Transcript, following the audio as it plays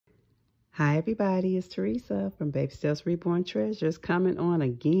Hi everybody, it's Teresa from Baby Steps Reborn Treasures coming on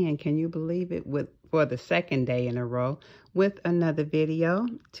again. Can you believe it? For the second day in a row with another video.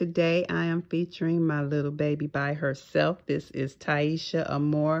 Today I am featuring my little baby by herself. This is Tyesha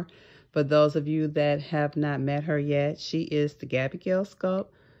Amor. For those of you that have not met her yet, she is the Gabby Girl sculpt,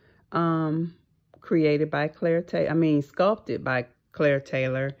 sculpted by Claire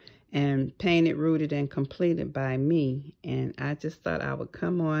Taylor, and painted, rooted, and completed by me. And I just thought I would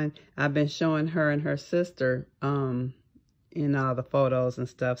come on. I've been showing her and her sister in all the photos and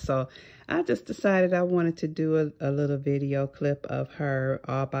stuff. So I just decided I wanted to do a little video clip of her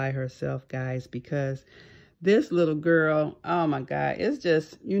all by herself, guys, because this little girl, oh my God, it's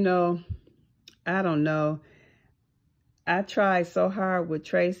just, I don't know. I tried so hard with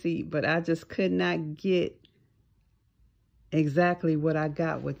Tracy, but I just could not get exactly what I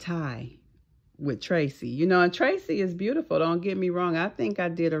got with Tracy. And Tracy is beautiful, don't get me wrong. I think I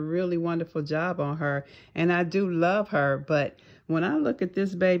did a really wonderful job on her, and I do love her. But when I look at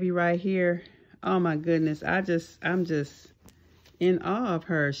this baby right here, oh my goodness, I'm just in awe of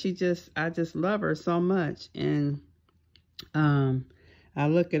her. I just love her so much. And I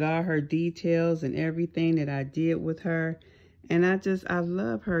look at all her details and everything that I did with her, and I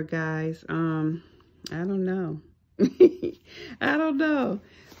love her, guys. I don't know. I don't know.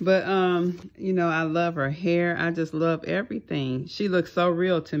 But, I love her hair. I just love everything. She looks so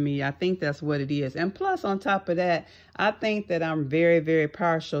real to me. I think that's what it is. And plus, on top of that, I think that I'm very, very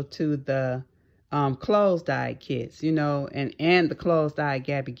partial to the closed-eyed kids, and the closed-eyed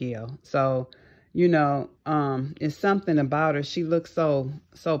Gabby Girl. So, it's something about her. She looks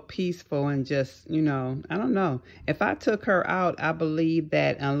so peaceful and just, I don't know. If I took her out, I believe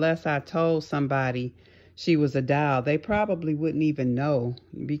that unless I told somebody she was a doll, they probably wouldn't even know,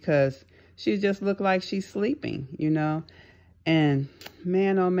 because she just looked like she's sleeping, And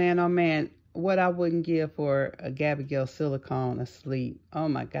man, oh man, oh man, what I wouldn't give for a Gabby Girl silicone asleep. Oh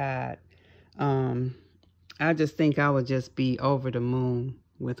my God. I just think I would just be over the moon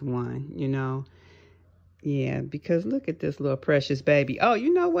with one, Yeah, because look at this little precious baby. Oh,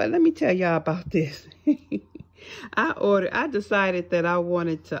 you know what? Let me tell y'all about this. I decided that I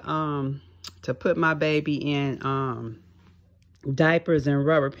wanted to put my baby in diapers and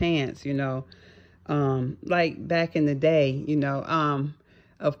rubber pants, like back in the day,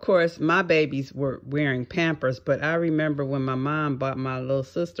 Of course, my babies were wearing Pampers, but I remember when my mom brought my little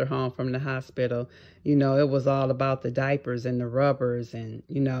sister home from the hospital, it was all about the diapers and the rubbers and,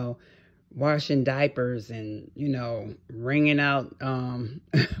 washing diapers and, wringing out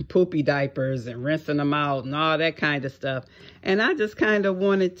poopy diapers and rinsing them out and all that kind of stuff. And I just kind of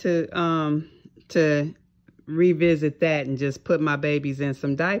wanted to revisit that and just put my babies in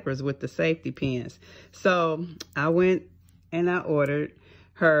some diapers with the safety pins. So I went and I ordered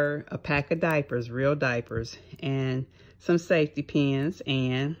her a pack of diapers, real diapers, and some safety pins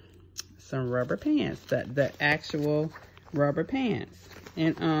and some rubber pants, the actual rubber pants.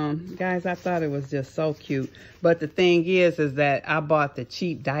 And guys, I thought it was just so cute. But the thing is that I bought the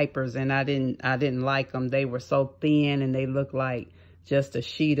cheap diapers and I didn't like them. They were so thin and they looked like just a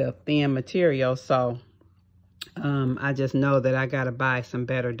sheet of thin material. So I just know that I got to buy some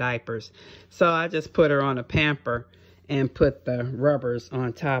better diapers. So I just put her on a pamper and put the rubbers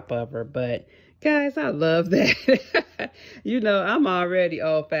on top of her. But guys, I love that. I'm already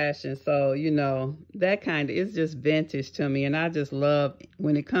old-fashioned. So, that kind of, it's just vintage to me. And I just love,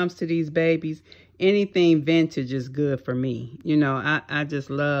 when it comes to these babies, anything vintage is good for me. I just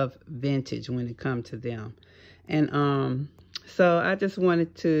love vintage when it comes to them. And so I just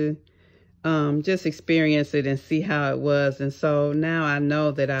wanted to just experience it and see how it was. And so now I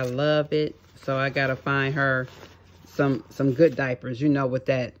know that I love it. So I got to find her some good diapers, with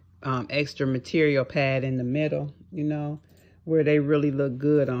that extra material pad in the middle, where they really look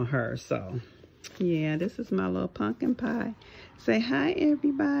good on her. So yeah, this is my little pumpkin pie. Say hi,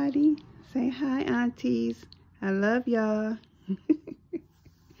 everybody. Say hi, aunties. I love y'all.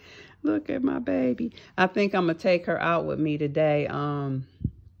 Look at my baby. I think I'm gonna take her out with me today.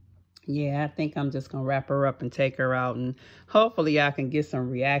 Yeah, I think I'm just going to wrap her up and take her out. And hopefully I can get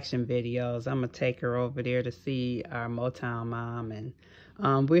some reaction videos. I'm going to take her over there to see our Motown mom. And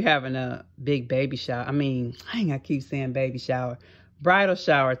we're having a big baby shower. I keep saying baby shower. Bridal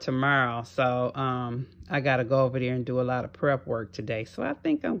shower tomorrow. So I got to go over there and do a lot of prep work today. So I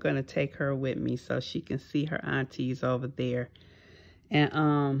think I'm going to take her with me so she can see her aunties over there.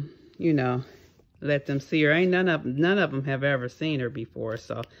 And, let them see her. None of them have ever seen her before.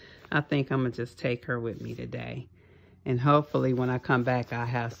 So I think I'm going to just take her with me today. And hopefully when I come back, I'll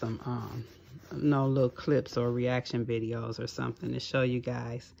have some no little clips or reaction videos or something to show you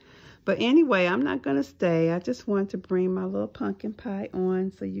guys. But anyway, I'm not going to stay. I just want to bring my little pumpkin pie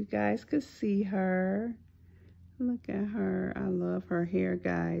on so you guys could see her. Look at her. I love her hair,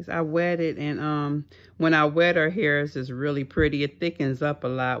 guys. I wet it, and when I wet her hair, it's just really pretty. It thickens up a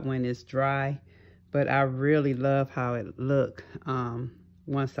lot when it's dry, but I really love how it look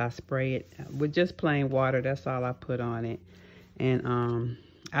once I spray it with just plain water. That's all I put on it, and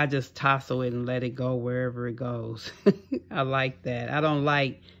I just tousle it and let it go wherever it goes. I like that. I don't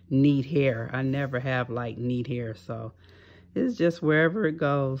like neat hair. I never have like neat hair, so it's just wherever it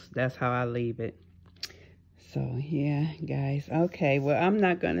goes. That's how I leave it. So yeah, guys. Okay, well, I'm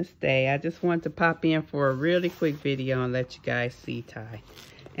not gonna stay. I just want to pop in for a really quick video and let you guys see Ty.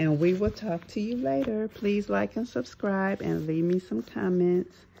 And we will talk to you later. Please like and subscribe and leave me some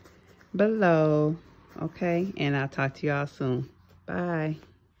comments below. Okay, and I'll talk to y'all soon. Bye.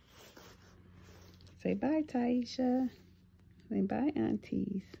 Say bye, Tyesha. Say bye,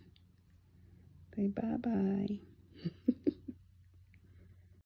 aunties. Say bye-bye.